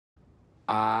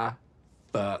I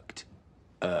fucked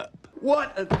up.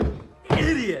 What an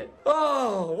idiot!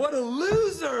 Oh, what a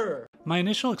loser! My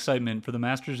initial excitement for the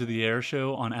Masters of the Air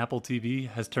show on Apple TV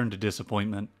has turned to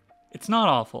disappointment. It's not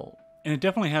awful, and it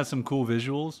definitely has some cool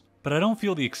visuals, but I don't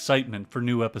feel the excitement for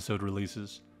new episode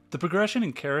releases. The progression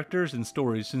in characters and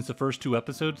stories since the first 2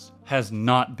 episodes has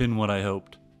not been what I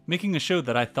hoped, making a show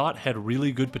that I thought had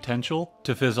really good potential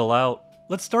to fizzle out.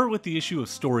 Let's start with the issue of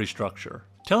story structure.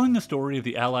 Telling the story of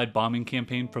the Allied bombing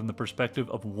campaign from the perspective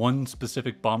of one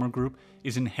specific bomber group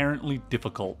is inherently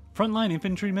difficult. Frontline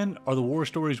infantrymen are the war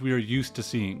stories we are used to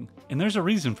seeing, and there's a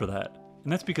reason for that.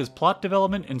 And that's because plot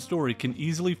development and story can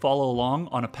easily follow along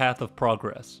on a path of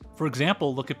progress. For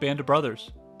example, look at Band of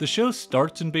Brothers. The show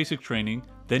starts in basic training,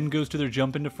 then goes to their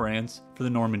jump into France for the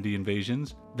Normandy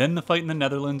invasions, then the fight in the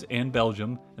Netherlands and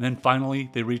Belgium, and then finally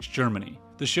they reach Germany.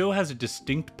 The show has a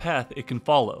distinct path it can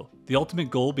follow, the ultimate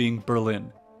goal being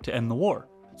Berlin, to end the war.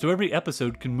 So every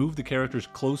episode can move the characters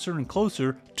closer and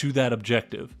closer to that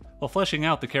objective, while fleshing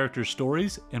out the characters'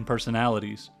 stories and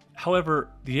personalities. However,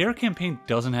 the air campaign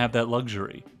doesn't have that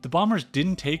luxury. The bombers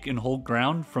didn't take and hold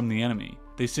ground from the enemy.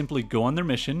 They simply go on their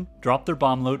mission, drop their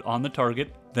bomb load on the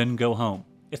target, then go home.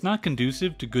 It's not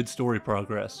conducive to good story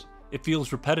progress. It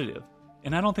feels repetitive,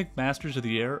 and I don't think Masters of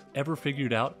the Air ever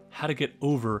figured out how to get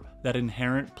over that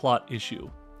inherent plot issue.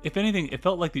 If anything, it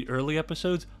felt like the early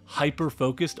episodes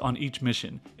hyper-focused on each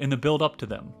mission and the build up to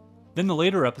them. Then the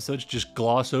later episodes just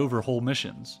gloss over whole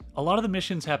missions. A lot of the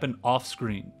missions happen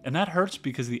off-screen, and that hurts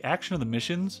because the action of the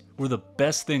missions were the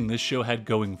best thing this show had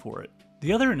going for it.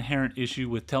 The other inherent issue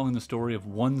with telling the story of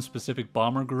one specific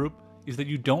bomber group is that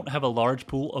you don't have a large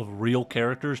pool of real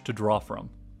characters to draw from.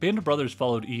 Band of Brothers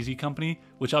followed Easy Company,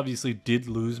 which obviously did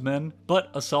lose men, but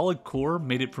a solid core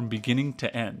made it from beginning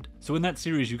to end. So in that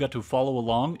series you got to follow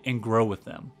along and grow with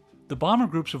them. The bomber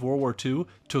groups of World War II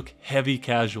took heavy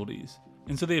casualties,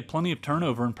 and so they had plenty of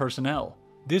turnover in personnel.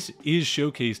 This is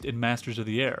showcased in Masters of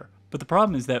the Air, but the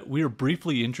problem is that we are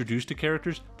briefly introduced to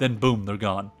characters, then boom, they're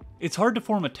gone. It's hard to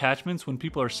form attachments when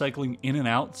people are cycling in and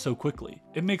out so quickly.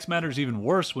 It makes matters even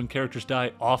worse when characters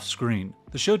die off screen.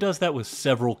 The show does that with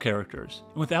several characters,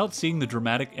 and without seeing the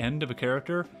dramatic end of a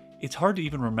character, it's hard to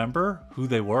even remember who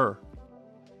they were.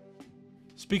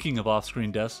 Speaking of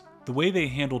off-screen deaths, the way they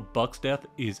handled Buck's death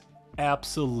is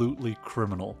absolutely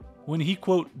criminal. When he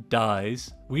quote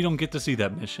dies, we don't get to see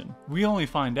that mission. We only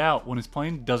find out when his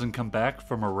plane doesn't come back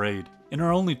from a raid, and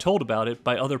are only told about it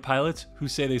by other pilots who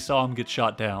say they saw him get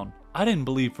shot down. I didn't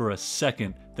believe for a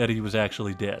second that he was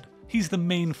actually dead. He's the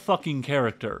main fucking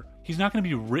character. He's not going to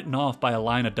be written off by a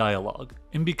line of dialogue.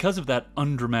 And because of that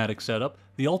undramatic setup,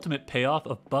 the ultimate payoff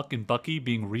of Buck and Bucky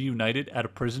being reunited at a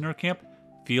prisoner camp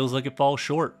feels like it falls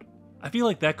short. I feel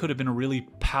like that could have been a really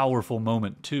powerful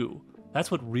moment too. That's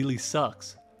what really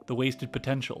sucks. The wasted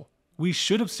potential. We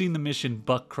should have seen the mission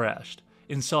Buck crashed,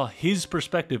 and saw his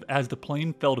perspective as the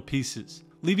plane fell to pieces,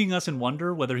 leaving us in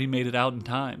wonder whether he made it out in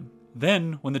time.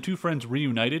 Then, when the two friends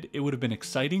reunited, it would have been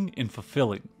exciting and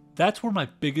fulfilling. That's where my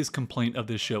biggest complaint of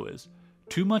this show is.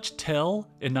 Too much tell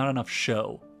and not enough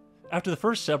show. After the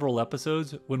first several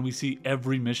episodes, when we see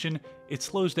every mission, it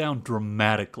slows down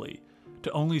dramatically,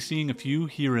 to only seeing a few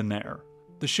here and there.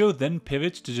 The show then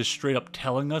pivots to just straight up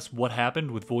telling us what happened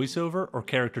with voiceover or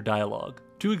character dialogue.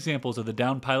 2 examples of the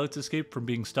downed pilot's escape from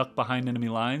being stuck behind enemy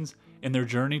lines, and their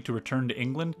journey to return to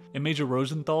England, and Major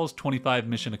Rosenthal's 25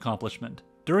 mission accomplishment.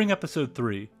 During episode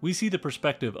 3, we see the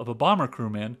perspective of a bomber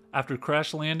crewman after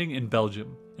crash landing in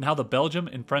Belgium, and how the Belgium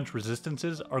and French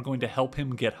resistances are going to help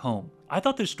him get home. I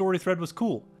thought this story thread was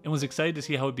cool, and was excited to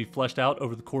see how it would be fleshed out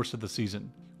over the course of the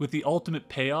season, with the ultimate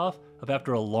payoff of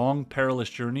after a long, perilous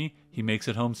journey, he makes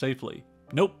it home safely.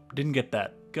 Nope, didn't get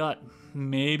that. Got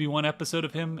maybe 1 episode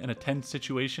of him in a tense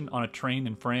situation on a train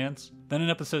in France. Then in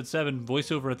episode 7,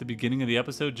 voiceover at the beginning of the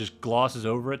episode just glosses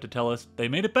over it to tell us they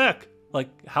made it back. Like,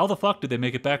 how the fuck did they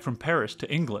make it back from Paris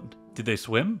to England? Did they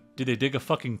swim? Did they dig a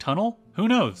fucking tunnel? Who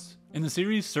knows? And the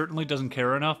series certainly doesn't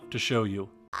care enough to show you.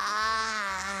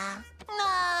 I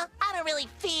don't really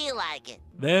feel like it.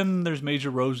 Then there's Major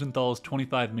Rosenthal's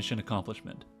 25 mission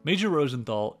accomplishment. Major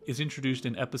Rosenthal is introduced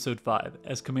in episode 5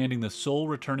 as commanding the sole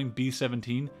returning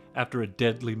B-17 after a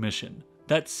deadly mission.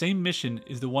 That same mission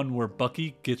is the one where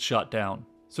Bucky gets shot down.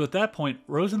 So at that point,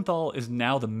 Rosenthal is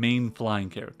now the main flying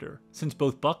character, since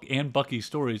both Buck and Bucky's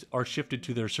stories are shifted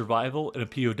to their survival in a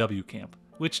POW camp,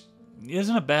 which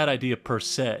isn't a bad idea per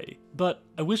se, but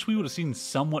I wish we would have seen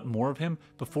somewhat more of him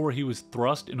before he was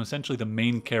thrust in essentially the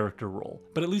main character role.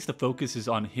 But at least the focus is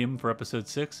on him for episode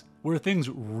 6. Where things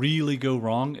really go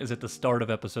wrong is at the start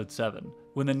of episode 7,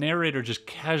 when the narrator just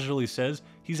casually says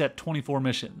he's at 24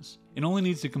 missions, and only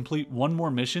needs to complete 1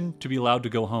 more mission to be allowed to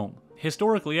go home.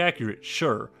 historically accurate,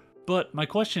 sure. But my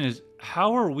question is,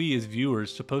 how are we as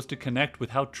viewers supposed to connect with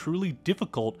how truly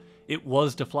difficult it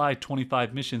was to fly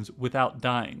 25 missions without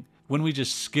dying, when we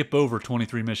just skip over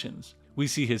 23 missions? We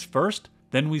see his first,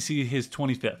 then we see his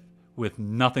 25th, with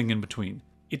nothing in between.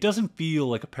 It doesn't feel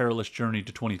like a perilous journey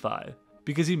to 25,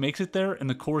 because he makes it there in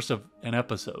the course of an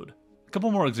episode. A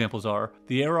couple more examples are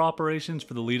the air operations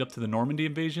for the lead up to the Normandy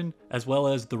invasion, as well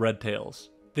as the Red Tails.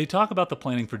 They talk about the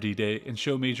planning for D-Day and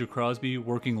show Major Crosby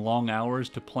working long hours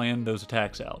to plan those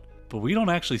attacks out, but we don't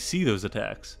actually see those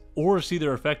attacks, or see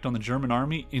their effect on the German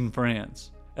army in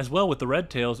France. As well, with the Red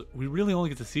Tails, we really only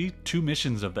get to see 2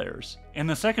 missions of theirs. And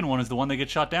the second one is the one they get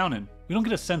shot down in. We don't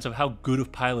get a sense of how good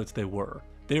of pilots they were.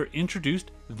 They are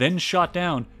introduced, then shot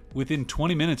down within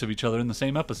 20 minutes of each other in the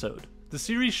same episode. The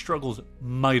series struggles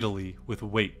mightily with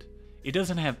weight. It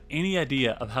doesn't have any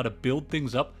idea of how to build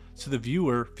things up so the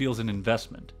viewer feels an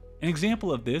investment. An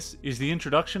example of this is the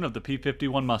introduction of the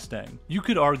P-51 Mustang. You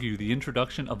could argue the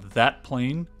introduction of that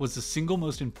plane was the single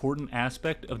most important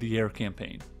aspect of the air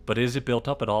campaign. But is it built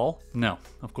up at all? No,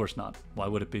 of course not. Why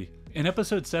would it be? In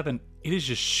episode 7, it is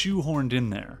just shoehorned in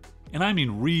there. And I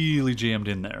mean really jammed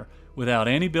in there, without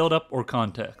any build-up or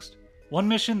context. One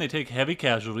mission, they take heavy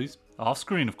casualties,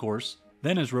 off-screen of course.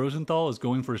 Then as Rosenthal is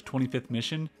going for his 25th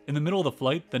mission, in the middle of the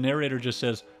flight, the narrator just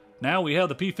says, "Now we have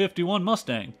the P-51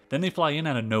 Mustang." Then they fly in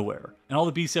out of nowhere, and all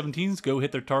the B-17s go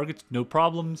hit their targets, no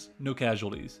problems, no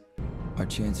casualties. Our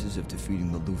chances of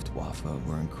defeating the Luftwaffe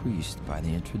were increased by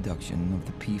the introduction of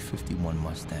the P-51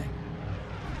 Mustang.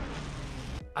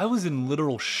 I was in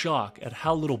literal shock at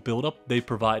how little buildup they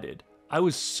provided. I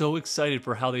was so excited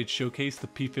for how they'd showcase the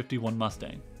P-51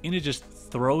 Mustang, and to just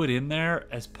throw it in there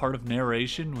as part of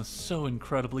narration was so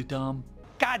incredibly dumb.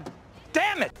 God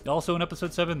damn it! Also in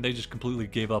episode 7, they just completely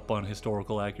gave up on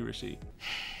historical accuracy.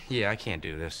 Yeah, I can't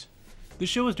do this. The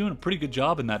show was doing a pretty good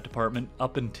job in that department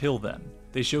up until then.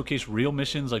 They showcased real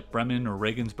missions like Bremen or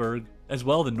Regensburg. As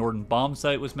well, the Norden bomb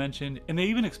site was mentioned, and they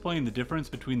even explained the difference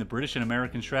between the British and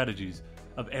American strategies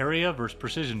of area versus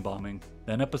precision bombing.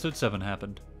 Then episode 7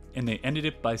 happened, and they ended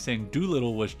it by saying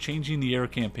Doolittle was changing the air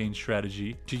campaign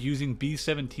strategy to using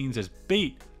B-17s as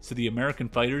bait so the American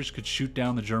fighters could shoot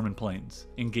down the German planes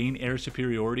and gain air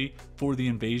superiority for the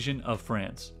invasion of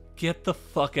France. Get the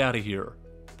fuck out of here.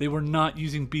 They were not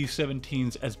using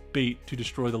B-17s as bait to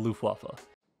destroy the Luftwaffe.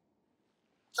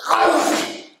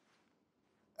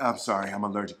 I'm sorry, I'm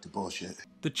allergic to bullshit.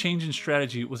 The change in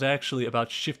strategy was actually about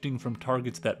shifting from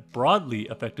targets that broadly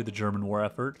affected the German war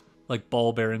effort, like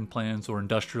ball-bearing plants or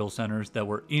industrial centers that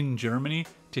were in Germany,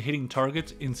 to hitting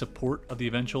targets in support of the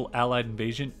eventual Allied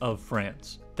invasion of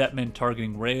France. That meant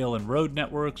targeting rail and road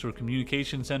networks or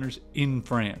communication centers in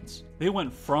France. They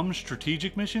went from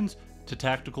strategic missions to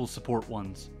tactical support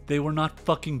ones. They were not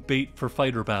fucking bait for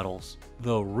fighter battles.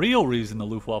 The real reason the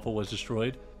Luftwaffe was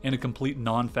destroyed, and a complete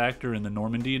non-factor in the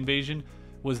Normandy invasion,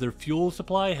 was their fuel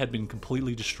supply had been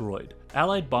completely destroyed.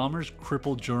 Allied bombers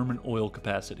crippled German oil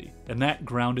capacity, and that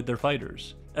grounded their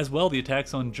fighters. As well, the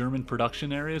attacks on German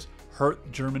production areas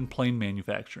hurt German plane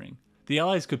manufacturing. The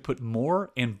Allies could put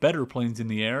more and better planes in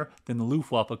the air than the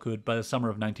Luftwaffe could by the summer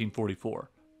of 1944.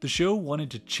 The show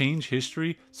wanted to change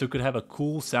history so it could have a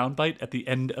cool soundbite at the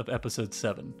end of episode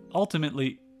 7.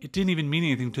 Ultimately, it didn't even mean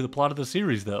anything to the plot of the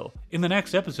series though. In the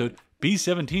next episode,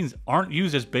 B-17s aren't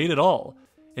used as bait at all,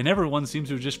 and everyone seems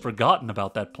to have just forgotten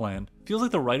about that plan. Feels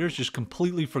like the writers just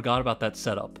completely forgot about that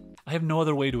setup. I have no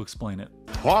other way to explain it.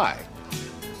 Why?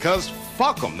 'Cause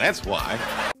fuck 'em, that's why.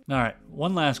 Alright,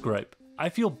 one last gripe. I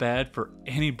feel bad for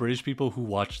any British people who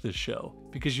watch this show,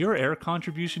 because your air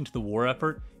contribution to the war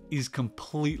effort is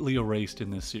completely erased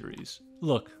in this series.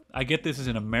 Look, I get this is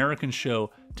an American show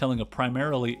telling a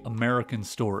primarily American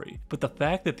story, but the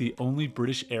fact that the only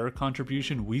British air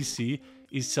contribution we see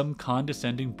is some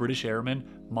condescending British airman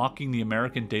mocking the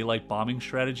American daylight bombing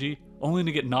strategy, only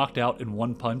to get knocked out in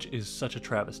one punch, is such a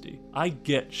travesty. I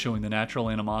get showing the natural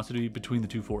animosity between the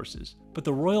two forces, but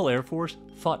the Royal Air Force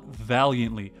fought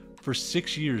valiantly for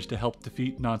 6 years to help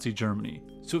defeat Nazi Germany,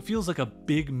 so it feels like a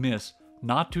big miss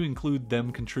not to include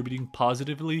them contributing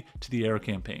positively to the air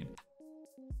campaign.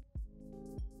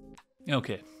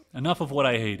 Okay, enough of what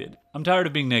I hated. I'm tired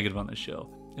of being negative on this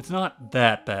show. It's not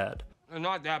that bad.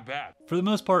 Not that bad. For the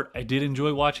most part, I did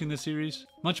enjoy watching this series,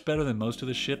 much better than most of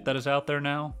the shit that is out there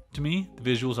now. To me, the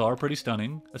visuals are pretty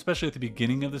stunning, especially at the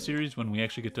beginning of the series when we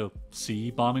actually get to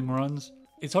see bombing runs.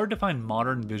 It's hard to find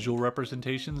modern visual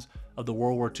representations of the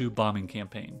World War II bombing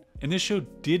campaign, and this show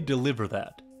did deliver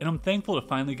that. And I'm thankful to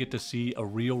finally get to see a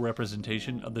real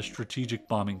representation of the strategic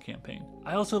bombing campaign.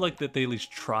 I also like that they at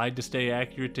least tried to stay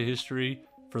accurate to history,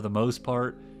 for the most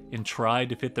part, and tried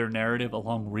to fit their narrative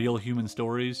along real human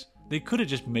stories. They could have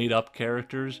just made up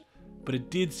characters, but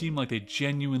it did seem like they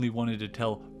genuinely wanted to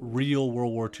tell real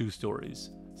World War II stories.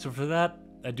 So for that,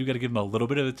 I do gotta give them a little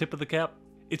bit of the tip of the cap.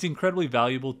 It's incredibly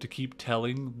valuable to keep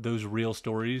telling those real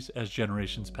stories as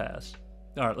generations pass.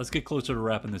 Alright, let's get closer to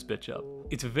wrapping this bitch up.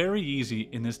 It's very easy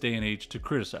in this day and age to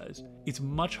criticize. It's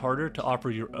much harder to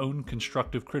offer your own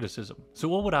constructive criticism. So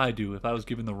what would I do if I was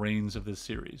given the reins of this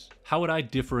series? How would I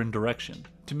differ in direction?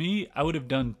 To me, I would have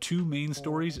done two main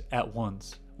stories at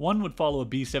once. One would follow a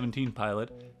B-17 pilot,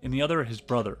 and the other his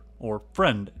brother, or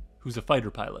friend, who's a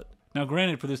fighter pilot. Now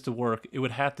granted, for this to work, it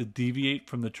would have to deviate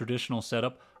from the traditional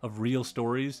setup of real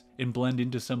stories and blend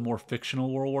into some more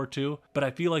fictional World War II, but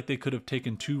I feel like they could have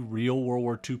taken two real World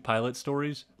War II pilot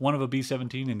stories, one of a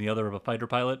B-17 and the other of a fighter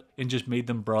pilot, and just made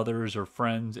them brothers or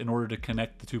friends in order to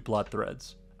connect the two plot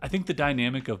threads. I think the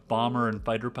dynamic of bomber and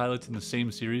fighter pilots in the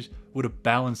same series would have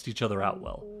balanced each other out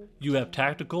well. You have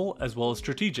tactical as well as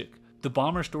strategic. The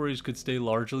bomber stories could stay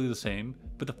largely the same,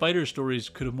 but the fighter stories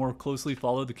could have more closely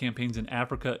followed the campaigns in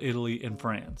Africa, Italy, and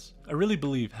France. I really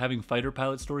believe having fighter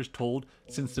pilot stories told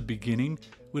since the beginning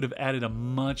would have added a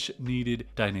much needed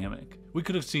dynamic. We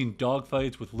could have seen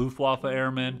dogfights with Luftwaffe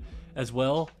airmen, as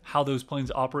well how those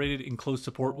planes operated in close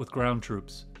support with ground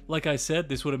troops. Like I said,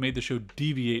 this would have made the show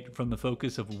deviate from the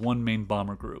focus of one main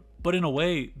bomber group. But in a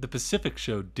way, the Pacific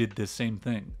show did this same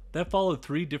thing. That followed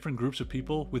three different groups of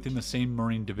people within the same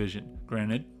Marine division.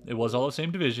 Granted, it was all the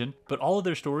same division, but all of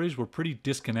their stories were pretty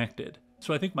disconnected.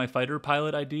 So I think my fighter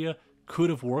pilot idea could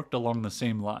have worked along the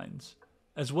same lines.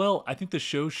 As well, I think the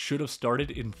show should have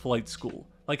started in flight school,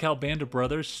 like how Band of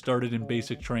Brothers started in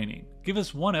basic training. Give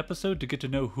us one episode to get to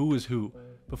know who is who,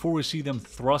 before we see them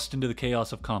thrust into the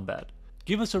chaos of combat.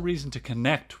 Give us a reason to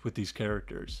connect with these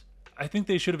characters. I think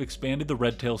they should have expanded the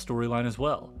Red Tail storyline as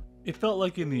well. It felt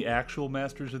like in the actual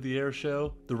Masters of the Air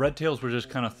show, the Red Tails were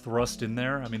just kind of thrust in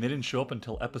there. I mean, they didn't show up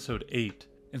until episode 8,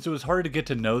 and so it was hard to get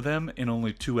to know them in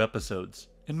only 2 episodes.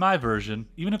 In my version,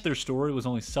 even if their story was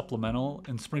only supplemental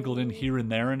and sprinkled in here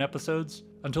and there in episodes,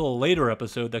 until a later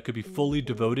episode that could be fully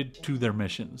devoted to their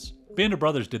missions. Band of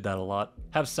Brothers did that a lot.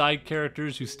 Have side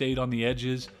characters who stayed on the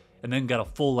edges, and then got a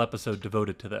full episode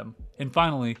devoted to them. And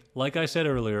finally, like I said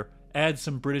earlier, add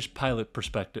some British pilot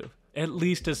perspective, at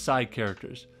least as side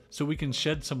characters, so we can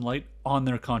shed some light on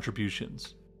their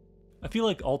contributions. I feel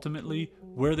like ultimately,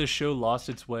 where this show lost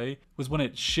its way was when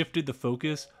it shifted the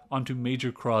focus onto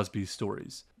Major Crosby's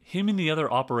stories. Him and the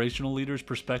other operational leaders'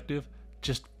 perspective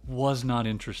just was not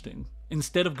interesting.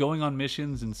 Instead of going on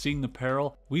missions and seeing the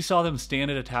peril, we saw them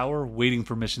stand at a tower waiting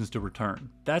for missions to return.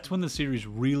 That's when the series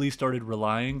really started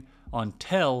relying on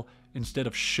tell instead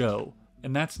of show.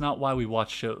 And that's not why we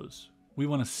watch shows. We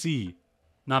want to see,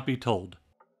 not be told.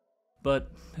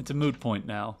 But it's a moot point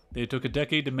now. They took a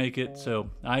decade to make it, so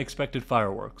I expected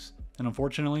fireworks. And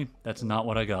unfortunately, that's not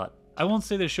what I got. I won't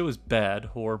say this show is bad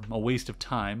or a waste of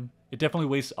time. It definitely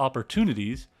wastes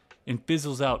opportunities and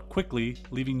fizzles out quickly,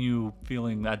 leaving you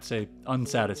feeling, I'd say,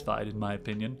 unsatisfied in my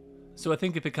opinion. So I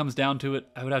think if it comes down to it,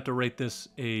 I would have to rate this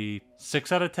a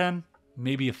 6 out of 10,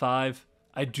 maybe a 5.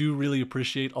 I do really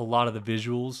appreciate a lot of the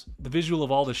visuals. The visual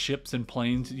of all the ships and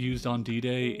planes used on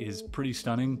D-Day is pretty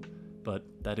stunning, but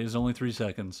that is only 3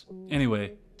 seconds.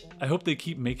 Anyway, I hope they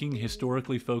keep making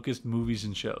historically focused movies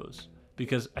and shows,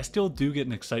 because I still do get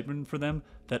an excitement for them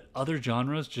that other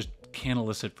genres just can't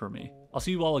elicit for me. I'll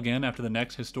see you all again after the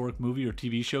next historic movie or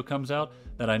TV show comes out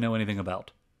that I know anything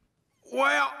about.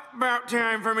 Well, about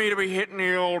time for me to be hitting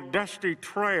the old dusty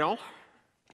trail.